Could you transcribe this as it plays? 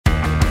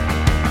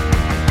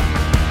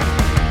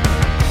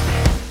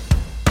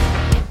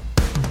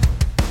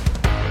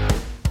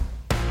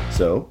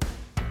So,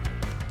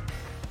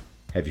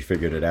 have you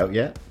figured it out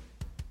yet?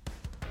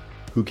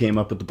 Who came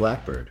up with the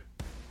Blackbird?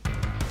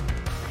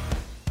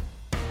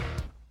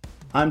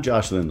 I'm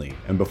Josh Lindley,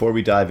 and before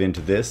we dive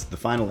into this, the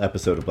final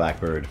episode of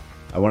Blackbird,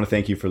 I want to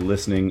thank you for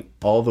listening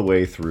all the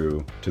way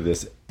through to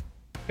this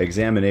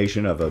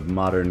examination of a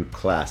modern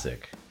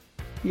classic.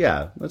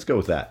 Yeah, let's go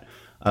with that.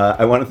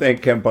 I want to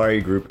thank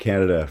Campari Group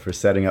Canada for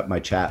setting up my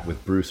chat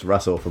with Bruce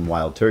Russell from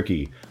Wild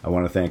Turkey. I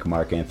want to thank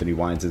Mark Anthony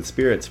Wines and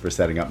Spirits for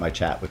setting up my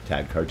chat with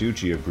Tad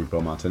Carducci of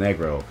Grupo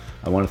Montenegro.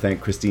 I want to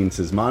thank Christine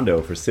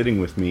Sismondo for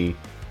sitting with me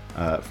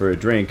for a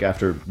drink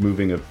after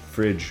moving a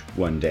fridge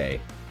one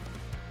day.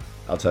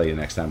 I'll tell you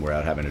next time we're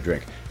out having a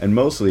drink. And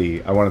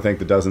mostly, I want to thank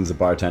the dozens of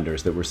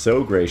bartenders that were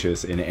so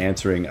gracious in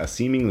answering a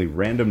seemingly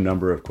random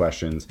number of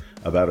questions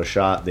about a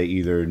shot they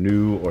either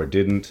knew or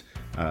didn't.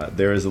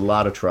 There is a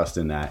lot of trust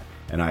in that,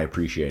 and I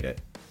appreciate it.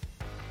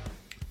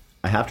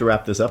 I have to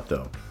wrap this up,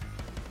 though.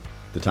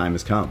 The time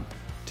has come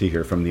to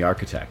hear from the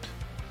architect,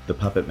 the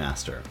puppet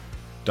master,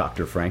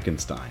 Dr.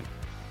 Frankenstein.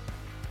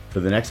 For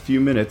the next few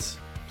minutes,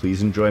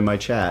 please enjoy my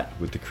chat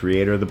with the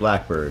creator of the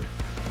Blackbird.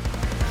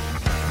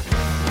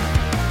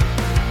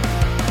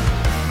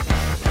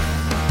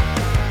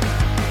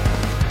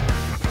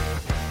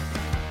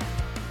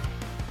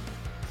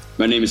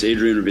 My name is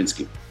Adrian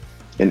Ravinsky.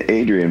 And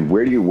Adrian,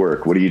 where do you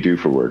work? What do you do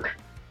for work?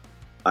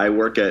 I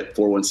work at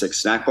 416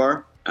 Snack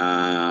Bar.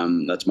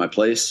 That's my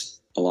place,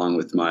 along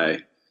with my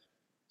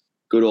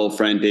good old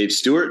friend Dave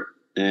Stewart,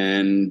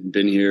 and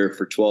been here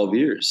for 12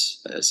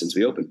 years since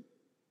we opened.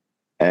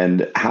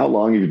 And how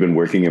long have you been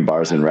working in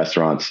bars and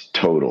restaurants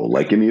total?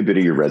 Like, give me a bit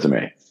of your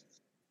resume.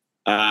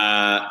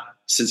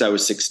 Since I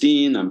was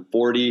 16, I'm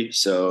 40.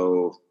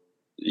 So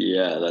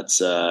yeah, that's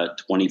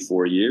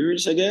 24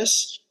 years, I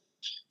guess.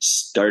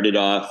 Started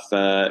off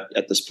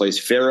at this place,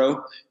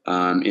 Faro,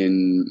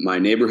 in my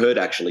neighborhood.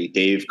 Actually,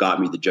 Dave got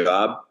me the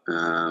job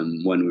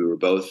when we were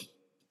both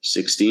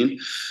 16.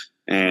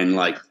 And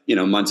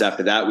months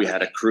after that, we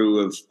had a crew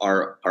of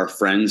our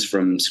friends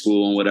from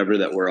school and whatever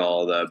that were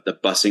all the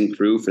bussing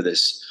crew for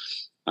this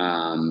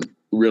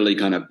really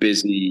kind of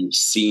busy,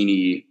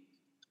 sceney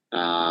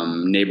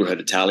neighborhood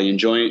Italian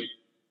joint.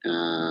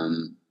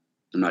 I'm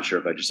not sure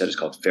if I just said it's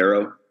called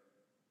Faro.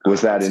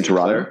 Was that in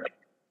Toronto?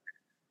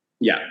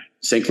 Yeah.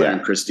 St. Clair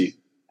and Christie.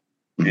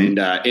 Mm-hmm.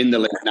 And in the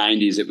late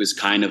 90s, it was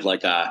kind of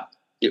like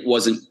it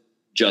wasn't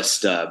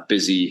just a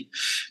busy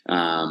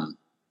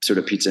sort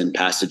of pizza and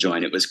pasta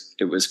joint. It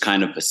was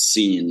kind of a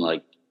scene.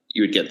 Like,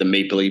 you would get the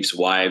Maple Leafs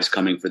wives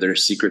coming for their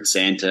Secret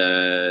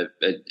Santa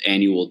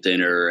annual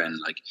dinner. And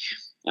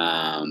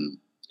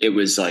it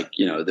was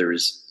there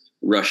was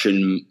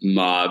Russian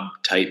mob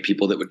type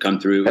people that would come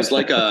through. It was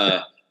like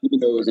even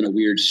though it was in a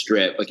weird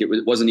strip, like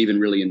it wasn't even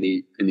really in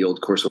the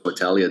old Corso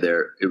Italia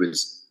there. It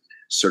was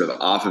sort of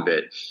off of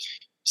it,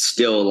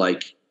 still,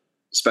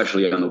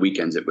 especially on the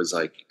weekends, it was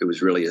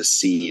really a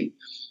scene.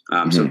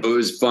 So it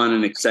was fun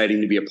and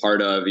exciting to be a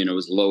part of. It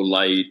was low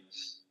light,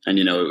 and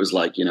it was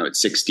at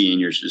 16,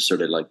 you're just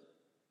sort of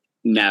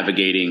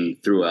navigating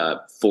through a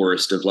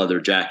forest of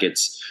leather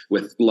jackets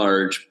with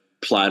large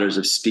platters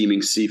of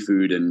steaming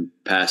seafood and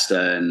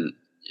pasta, and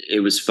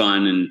it was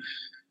fun. And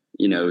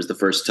it was the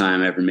first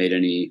time I ever made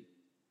any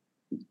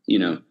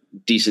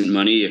decent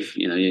money. If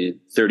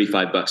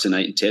 $35 a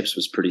night in tips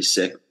was pretty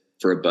sick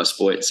for a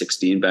busboy at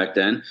 16 back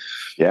then.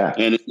 Yeah.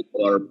 And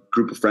our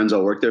group of friends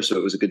all worked there, so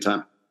it was a good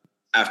time.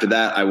 After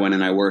that, I went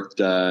and I worked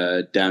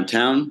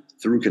downtown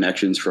through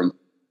connections from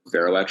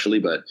Faro, actually,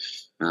 but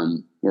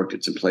worked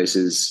at some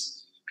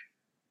places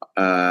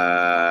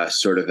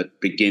sort of at the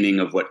beginning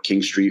of what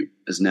King Street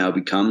has now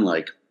become,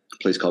 like a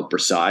place called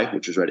Versailles,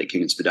 which was right at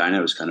King and Spadina.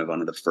 It was kind of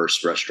one of the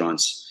first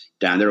restaurants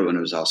down there when it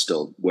was all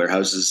still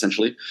warehouses,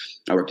 essentially.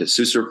 I worked at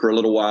Susur for a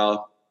little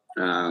while,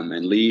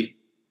 and Lee.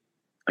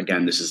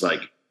 Again, this is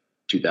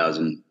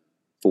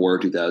 2004,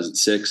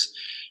 2006.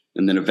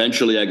 And then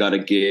eventually I got a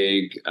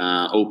gig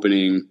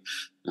opening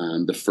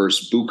the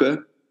first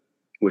Buca,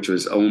 which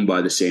was owned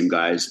by the same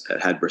guys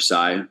that had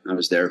Versailles. I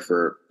was there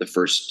for the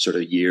first sort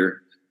of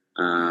year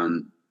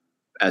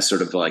as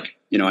sort of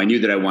I knew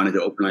that I wanted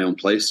to open my own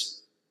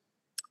place.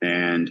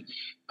 And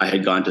I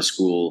had gone to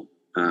school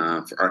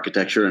for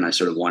architecture, and I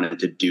sort of wanted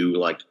to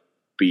do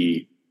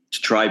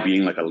try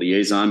being a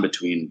liaison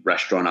between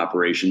restaurant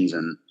operations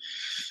and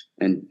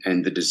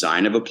the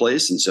design of a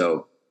place. And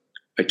so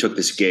I took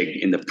this gig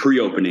in the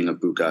pre-opening of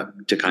Buca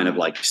to kind of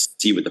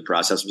see what the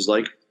process was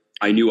like.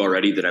 I knew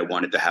already that I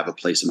wanted to have a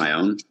place of my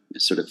own. I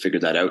sort of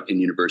figured that out in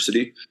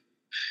university.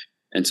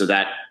 And so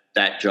that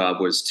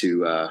job was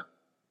to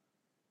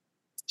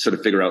sort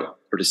of figure out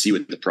or to see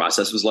what the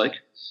process was like.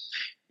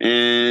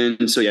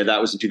 And so, yeah,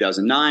 that was in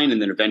 2009. And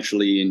then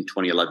eventually in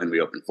 2011, we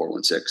opened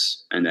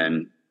 416. And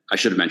then I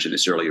should have mentioned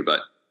this earlier,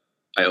 but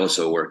I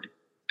also worked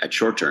at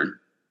Short Turn,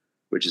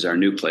 which is our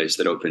new place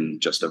that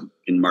opened just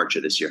in March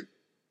of this year.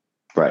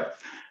 Right.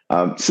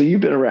 So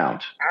you've been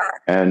around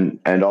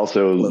and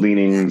also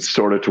leaning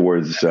sort of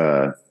towards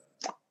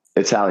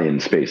Italian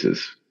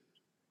spaces.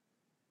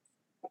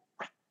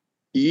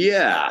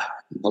 Yeah,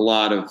 a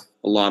lot of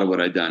what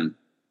I've done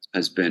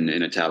has been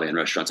in Italian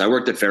restaurants. I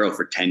worked at Faro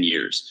for 10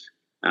 years,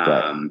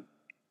 from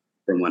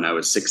when I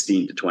was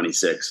 16 to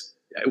 26.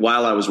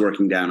 While I was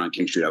working down on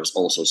King Street, I was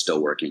also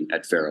still working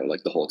at Faro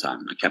like the whole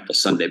time. I kept a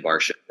Sunday bar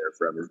shift there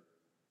forever.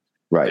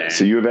 Right. And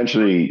so you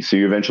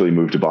eventually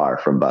moved to bar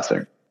from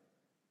busing.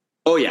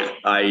 Oh yeah.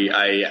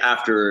 I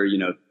after,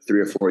 3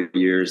 or 4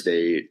 years,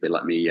 they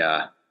let me,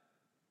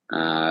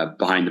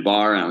 behind the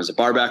bar, and I was a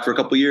bar back for a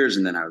couple of years.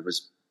 And then I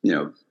was,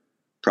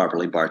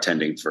 properly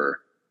bartending for,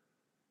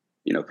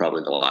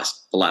 probably the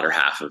latter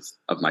half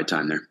of my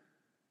time there.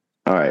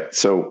 All right.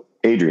 So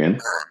Adrian,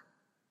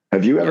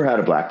 have you ever had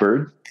a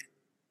Blackbird?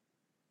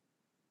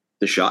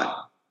 The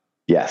shot?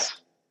 Yes.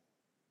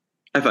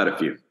 I've had a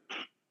few.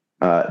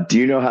 Do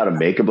you know how to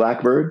make a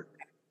Blackbird?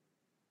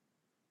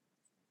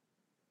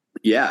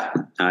 Yeah,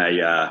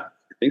 I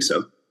think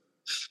so.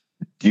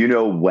 Do you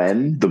know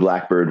when the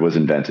Blackbird was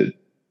invented?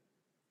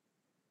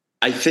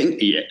 I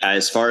think,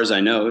 as far as I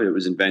know, it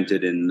was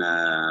invented in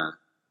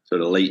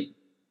sort of late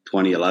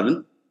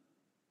 2011.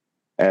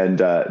 And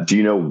do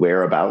you know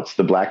whereabouts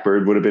the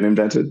Blackbird would have been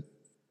invented?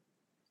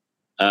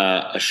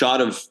 A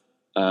shot of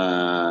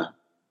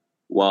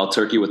wild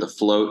turkey with a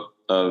float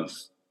of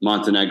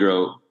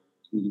Montenegro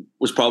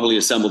was probably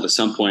assembled at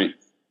some point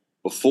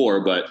before,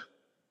 but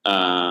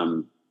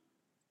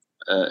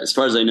as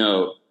far as I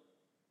know,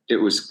 it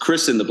was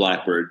christened the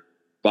Blackbird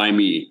by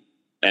me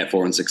at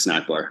 416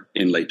 Snack Bar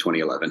in late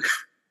 2011.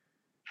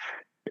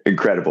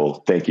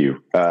 Incredible. Thank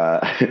you.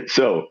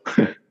 So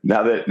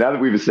now that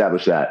we've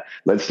established that,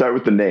 let's start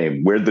with the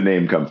name. Where'd the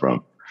name come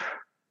from?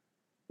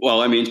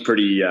 Well, I mean, it's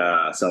pretty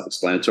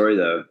self-explanatory.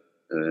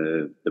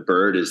 The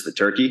bird is the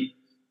turkey,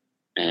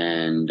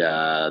 and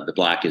the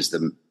black is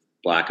the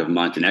black of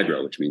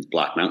Montenegro, which means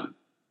Black Mountain.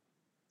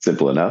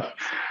 Simple enough.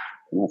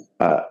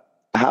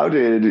 How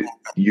did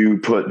you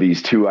put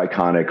these two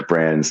iconic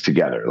brands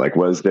together? Like,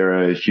 was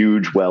there a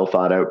huge, well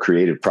thought out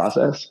creative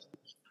process?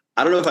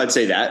 I don't know if I'd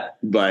say that,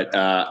 but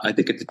I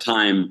think at the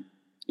time,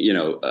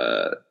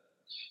 the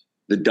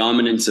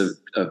dominance of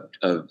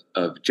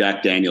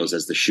Jack Daniel's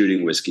as the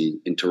shooting whiskey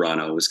in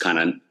Toronto was kind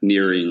of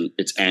nearing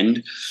its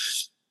end,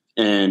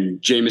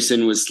 and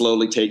Jameson was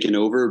slowly taking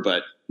over,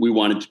 but we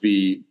wanted to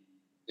be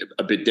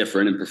a bit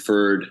different and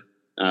preferred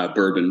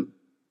bourbon.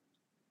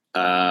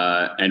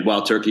 And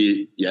Wild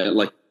Turkey,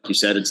 like you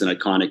said, it's an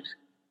iconic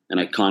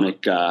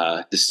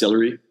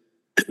distillery.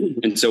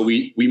 And so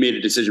we made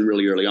a decision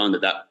really early on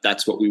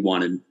that's what we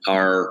wanted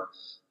our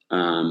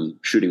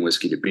shooting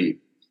whiskey to be.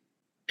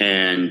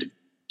 And,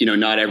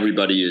 not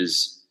everybody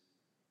is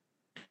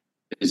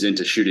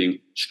into shooting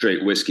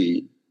straight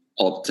whiskey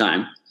all the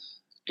time.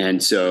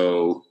 And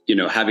so,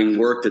 having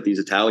worked at these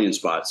Italian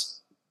spots,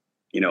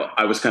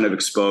 I was kind of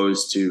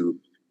exposed to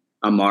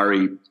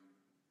Amari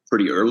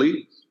pretty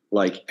early.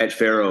 Like at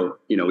Faro,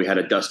 we had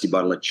a dusty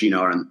bottle of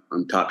Cynar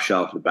on top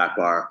shelf of the back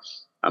bar,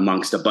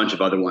 amongst a bunch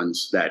of other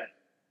ones that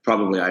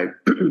probably I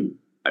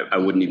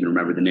wouldn't even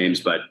remember the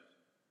names, but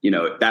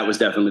that was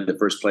definitely the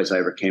first place I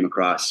ever came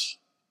across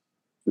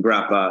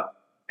grappa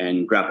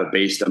and grappa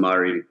based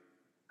Amari,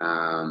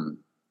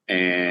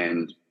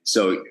 and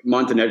so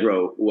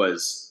Montenegro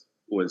was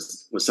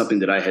something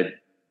that I had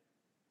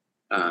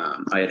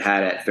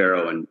had at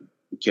Faro and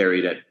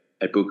carried at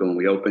Buca when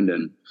we opened,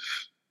 and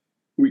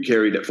we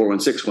carried at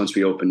 416 once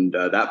we opened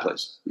that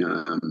place.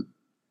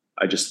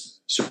 I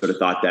just sort of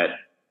thought that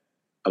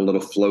a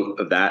little float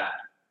of that,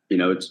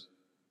 it's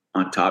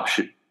on top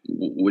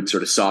would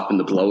sort of soften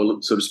the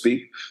blow, so to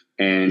speak,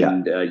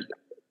 and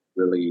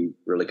really,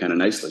 really kind of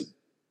nicely.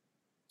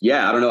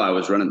 Yeah, I don't know. I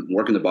was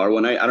working the bar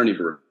one night. I don't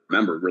even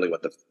remember really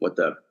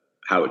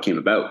how it came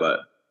about, but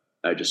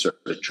I just sort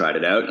of tried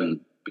it out and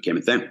became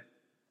a thing.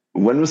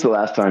 When was the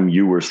last time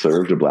you were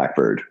served a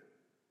Blackbird?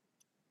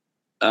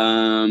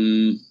 I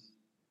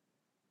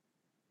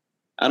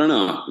don't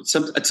know.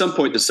 At some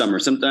point this summer,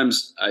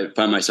 sometimes I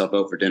find myself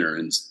out for dinner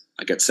and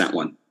I get sent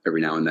one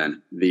every now and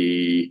then.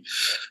 The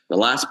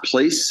last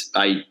place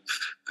I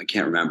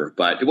can't remember,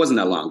 but it wasn't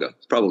that long ago.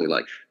 It's probably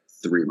like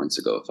 3 months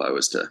ago if I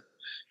was to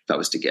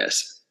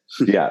guess.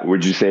 Yeah.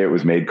 Would you say it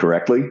was made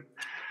correctly?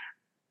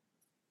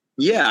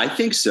 Yeah, I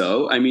think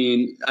so. I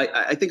mean,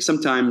 I think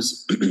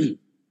sometimes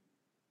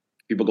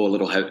people go a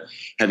little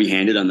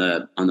heavy-handed on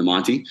the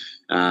Monty.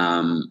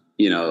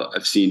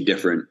 I've seen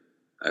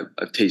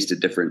I've tasted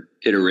different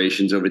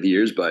iterations over the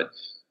years, but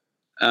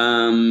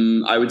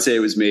I would say it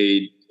was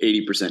made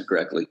 80%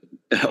 correctly,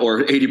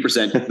 or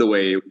 80% the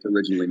way it was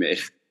originally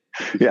made.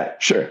 Yeah,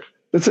 sure.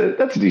 That's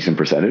a decent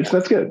percentage.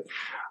 That's good.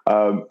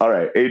 All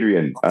right,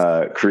 Adrian,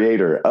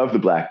 creator of the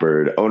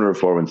Blackbird, owner of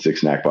 416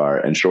 Snack Bar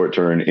and Short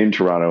Turn in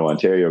Toronto,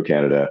 Ontario,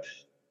 Canada.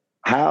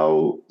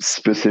 How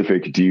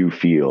specific do you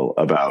feel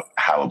about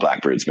how a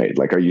Blackbird's made?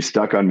 Like, are you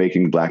stuck on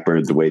making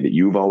Blackbird the way that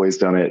you've always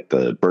done it,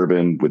 the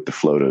bourbon with the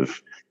float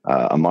of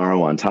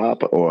Amaro on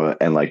top,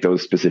 and like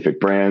those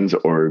specific brands,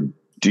 or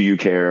do you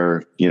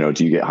care? Do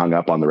you get hung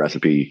up on the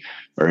recipe,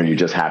 or are you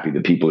just happy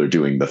that people are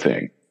doing the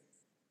thing?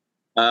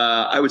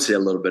 I would say a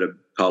little bit of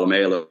column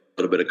A, a little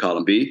bit of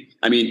column B.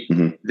 I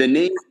mean, The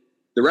name,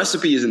 the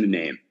recipe is in the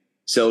name.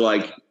 So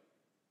like,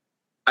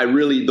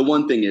 the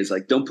one thing is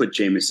like, don't pour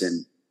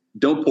Jameson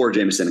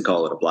and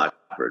call it a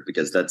Blackbird,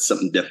 because that's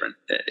something different.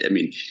 I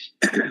mean,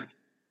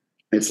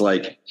 it's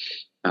like,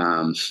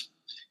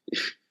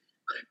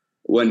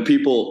 when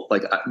people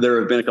like, there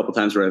have been a couple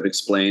times where I've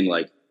explained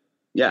like,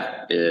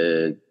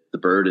 the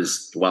bird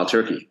is wild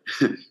turkey.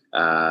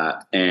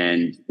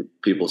 And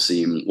people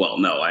seem, well,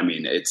 no, I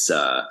mean, it's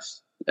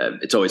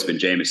always been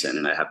Jameson,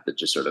 and I have to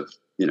just sort of,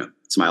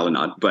 smile and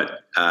nod. But,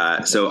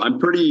 so I'm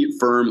pretty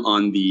firm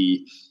on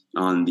the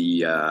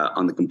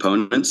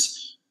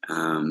components.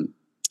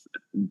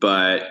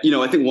 But,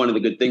 I think one of the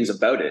good things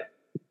about it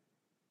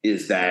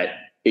is that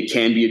it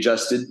can be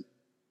adjusted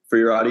for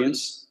your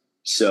audience.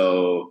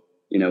 So,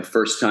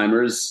 first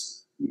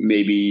timers,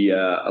 maybe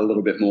a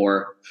little bit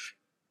more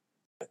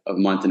of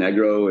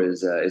Montenegro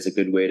is a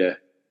good way to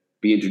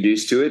be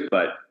introduced to it.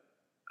 But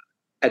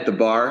at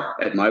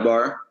my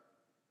bar,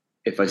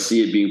 if I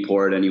see it being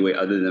poured any way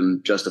other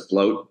than just a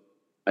float,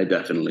 I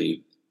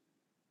definitely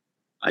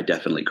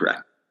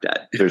correct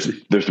that.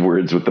 There's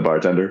words with the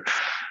bartender.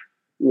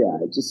 Yeah,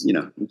 just,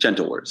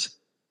 gentle words.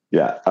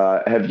 Yeah.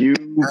 Have you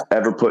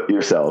ever put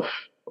yourself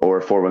or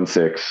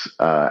 416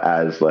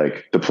 as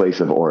like the place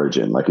of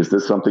origin? Like, is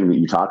this something that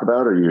you talk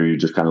about, or are you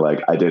just kind of like,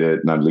 I did it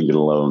and I'm leaving it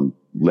alone,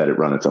 let it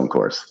run its own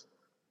course?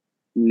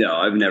 No,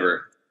 I've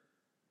never.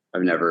 I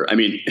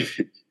mean,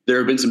 there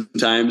have been some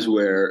times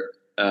where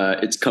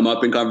it's come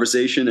up in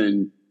conversation,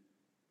 and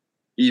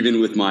even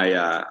with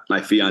my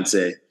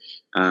fiance,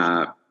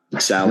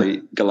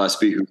 Sally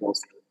Gillespie, who's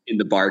also in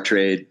the bar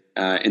trade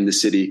in the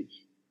city,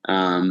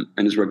 and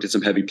has worked at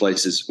some heavy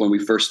places. When we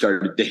first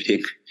started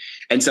dating,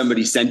 and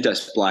somebody sent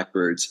us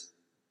Blackbirds,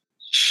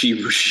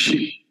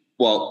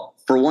 well,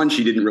 for one,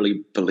 she didn't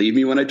really believe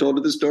me when I told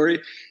her the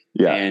story.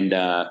 Yeah. And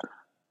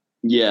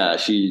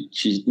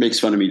she makes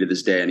fun of me to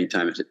this day.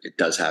 Anytime it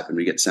does happen,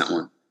 we get sent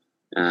one.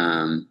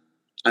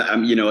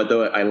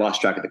 Though I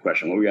lost track of the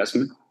question. What were you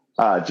asking me?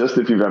 Just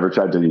if you've ever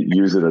tried to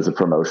use it as a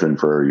promotion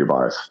for your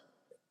bars.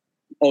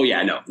 Oh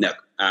yeah, no.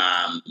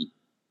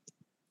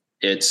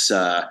 It's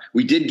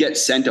we did get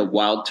sent a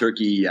wild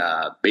turkey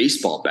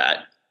baseball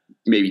bat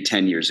maybe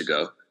 10 years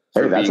ago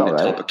for that's being all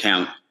the right. top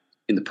account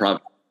in the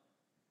province.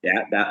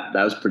 Yeah, that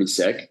was pretty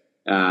sick.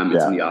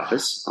 It's in the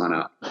office on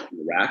a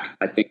rack.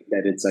 I think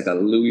that it's like a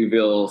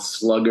Louisville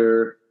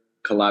Slugger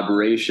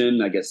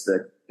collaboration. I guess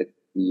the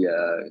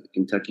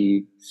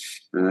Kentucky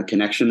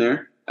connection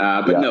there.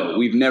 But no,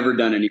 we've never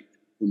done any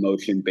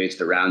promotion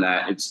based around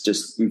that. It's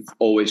just, we've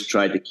always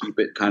tried to keep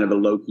it kind of a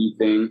low key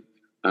thing.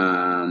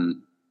 Not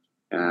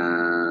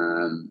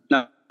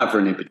for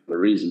any particular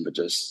reason, but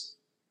just,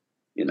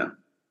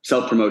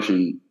 self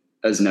promotion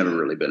has never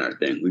really been our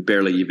thing. We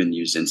barely even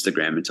used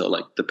Instagram until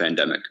like the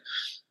pandemic.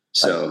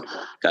 So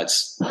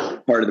that's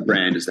part of the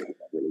brand, is that we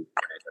don't really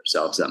brand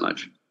ourselves that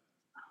much.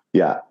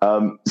 Yeah.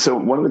 So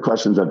one of the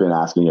questions I've been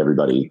asking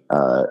everybody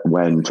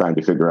when trying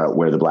to figure out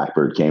where the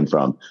Blackbird came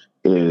from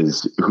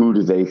is, who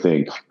do they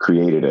think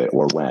created it,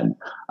 or when?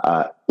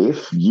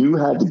 If you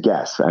had to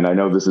guess, and I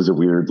know this is a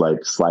weird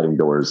like sliding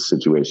doors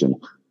situation,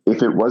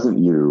 if it wasn't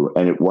you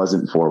and it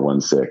wasn't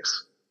 416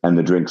 and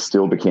the drink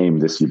still became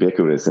this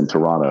ubiquitous in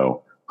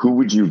Toronto, who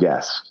would you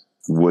guess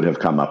would have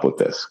come up with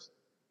this?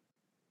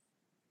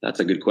 That's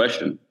a good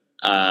question.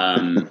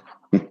 I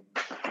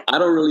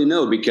don't really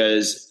know,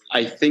 because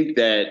I think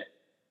that,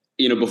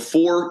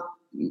 before,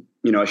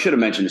 I should have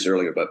mentioned this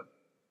earlier, but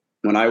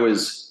when I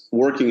was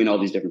working in all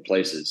these different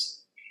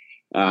places,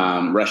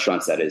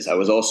 restaurants, that is, I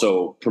was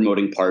also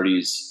promoting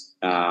parties,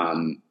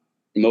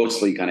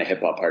 mostly kind of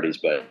hip hop parties,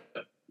 but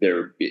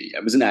I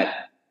was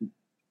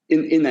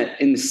in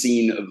the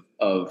scene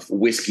of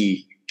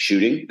whiskey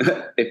shooting,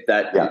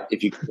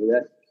 if you could say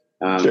that.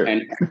 Sure.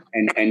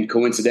 And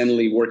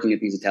coincidentally working at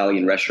these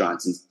Italian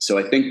restaurants. And so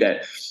I think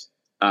that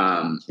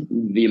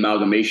the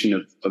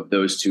amalgamation of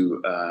those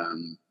two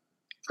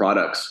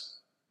products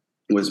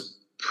was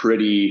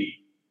pretty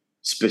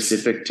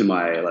specific to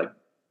my like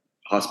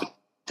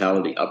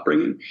hospitality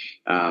upbringing.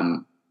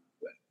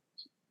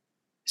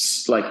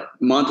 Like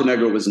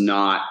Montenegro was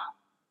not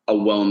a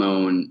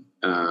well-known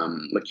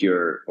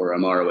liqueur or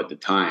Amaro at the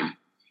time.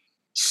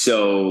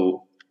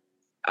 So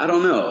I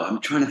don't know.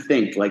 I'm trying to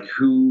think like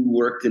who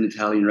worked in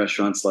Italian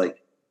restaurants, like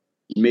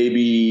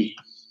maybe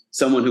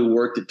someone who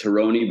worked at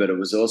Tironi, but it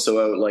was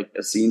also like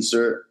a scene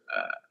sir.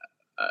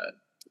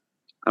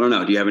 I don't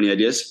know. Do you have any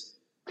ideas?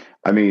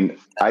 I mean,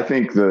 I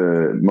think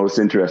the most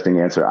interesting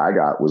answer I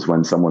got was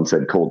when someone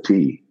said cold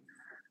tea.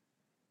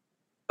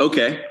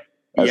 Okay.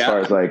 As far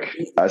as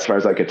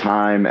like a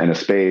time and a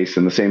space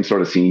and the same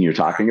sort of scene you're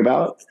talking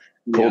about,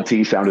 cold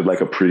tea sounded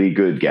like a pretty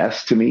good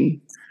guess to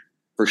me.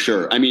 For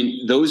sure. I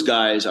mean, those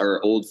guys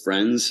are old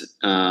friends.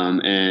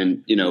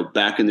 And,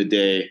 back in the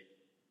day,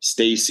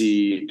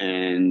 Stacy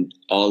and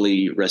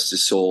Ollie, rest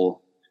his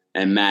soul,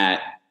 and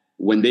Matt,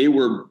 when they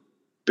were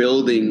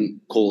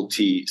building Cold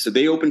Tea, so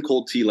they opened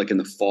Cold Tea like in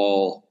the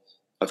fall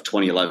of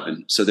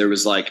 2011. So there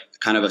was like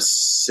kind of a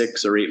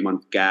 6 or 8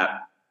 month gap,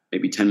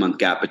 maybe 10-month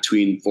gap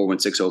between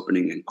 416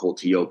 opening and Cold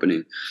Tea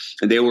opening.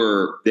 And they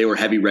were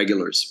heavy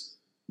regulars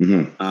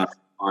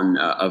on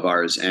of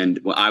ours. And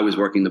I was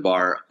working the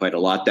bar quite a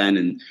lot then,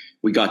 and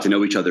we got to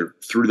know each other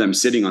through them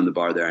sitting on the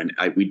bar there. And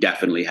we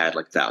definitely had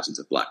like thousands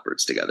of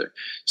Blackbirds together.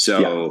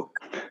 So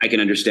I can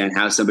understand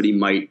how somebody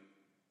might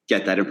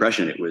get that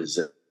impression. It was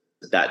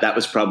that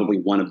was probably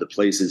one of the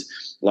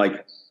places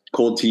like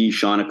Cold Tea,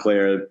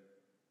 Chanticleer,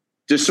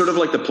 just sort of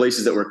like the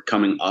places that were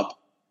coming up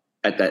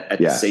at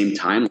the same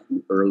time,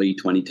 early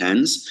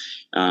 2010s,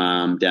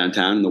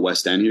 downtown in the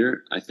West End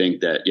here. I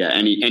think that,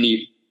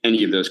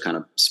 any of those kind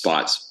of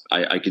spots,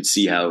 I could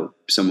see how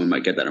someone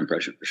might get that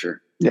impression for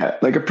sure. Yeah.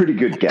 Like a pretty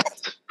good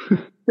guess.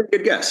 Pretty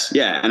good guess.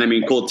 Yeah. And I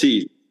mean, Cold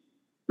Tea,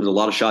 there's a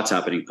lot of shots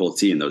happening in Cold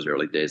Tea in those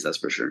early days. That's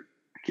for sure.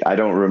 I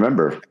don't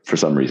remember for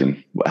some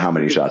reason how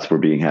many shots were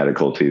being had at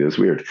Cold Tea. That's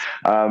weird.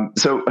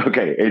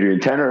 Okay, Adrian,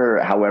 10 or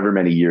however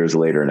many years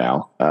later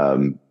now,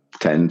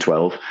 10,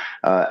 12,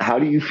 how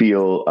do you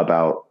feel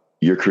about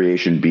your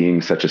creation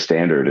being such a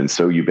standard and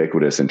so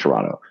ubiquitous in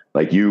Toronto?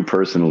 Like you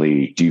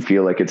personally, do you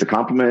feel like it's a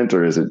compliment,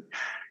 or is it,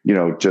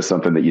 just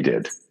something that you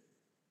did?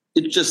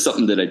 It's just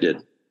something that I did.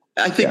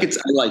 I think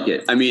I like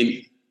it. I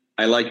mean,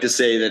 I like to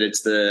say that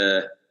it's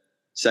the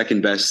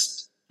second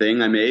best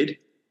thing I made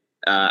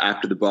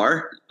after the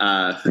bar.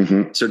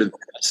 Sort of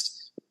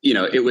best.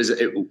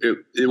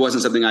 It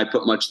wasn't something I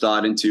put much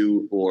thought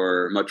into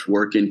or much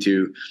work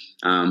into,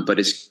 but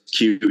it's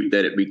cute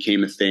that it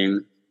became a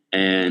thing.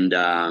 And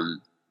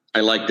I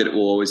like that it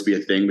will always be a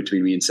thing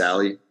between me and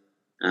Sally.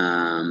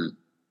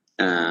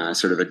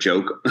 Sort of a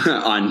joke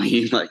on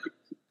me. Like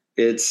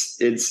it's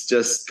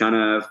just kind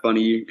of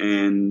funny,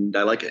 and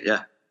I like it.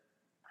 Yeah.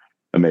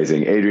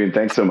 Amazing. Adrian,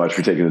 thanks so much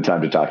for taking the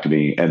time to talk to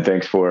me. And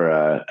thanks for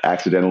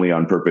accidentally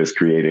on purpose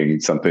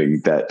creating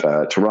something that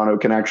Toronto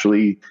can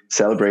actually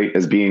celebrate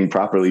as being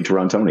properly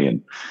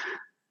Torontonian.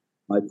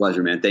 My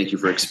pleasure, man. Thank you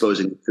for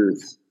exposing the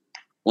truth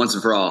once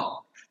and for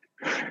all.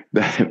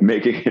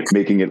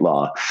 making it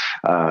law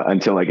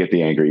until I get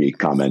the angry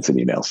comments and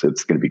emails.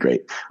 It's going to be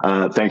great.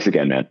 Thanks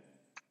again, man.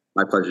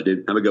 My pleasure,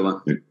 dude. Have a good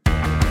one.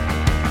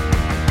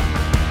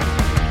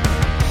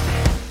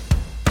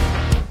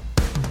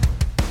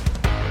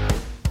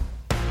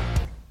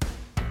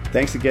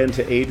 Thanks again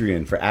to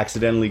Adrian for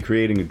accidentally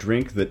creating a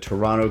drink that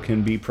Toronto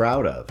can be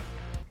proud of.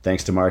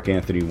 Thanks to Mark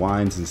Anthony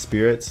Wines and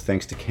Spirits.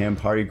 Thanks to Cam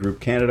Party Group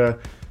Canada.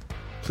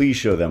 Please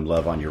show them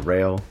love on your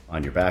rail,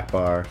 on your back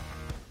bar,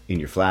 in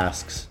your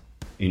flasks,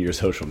 in your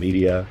social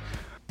media.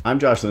 I'm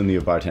Josh Lindley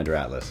of Bartender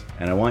Atlas,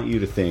 and I want you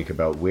to think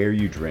about where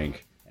you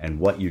drink and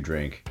what you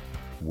drink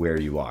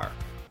where you are.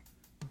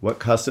 What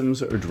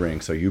customs or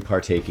drinks are you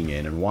partaking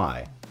in and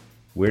why?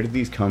 Where did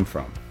these come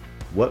from?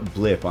 What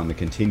blip on the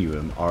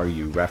continuum are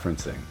you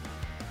referencing?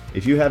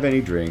 If you have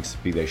any drinks,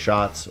 be they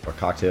shots or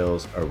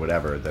cocktails or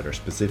whatever, that are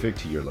specific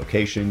to your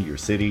location, your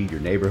city, your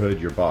neighborhood,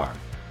 your bar,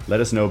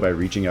 let us know by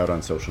reaching out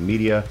on social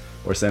media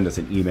or send us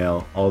an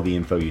email. All the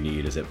info you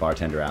need is at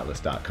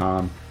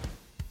bartenderatlas.com.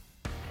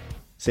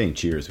 Saying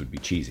cheers would be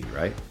cheesy,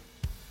 right?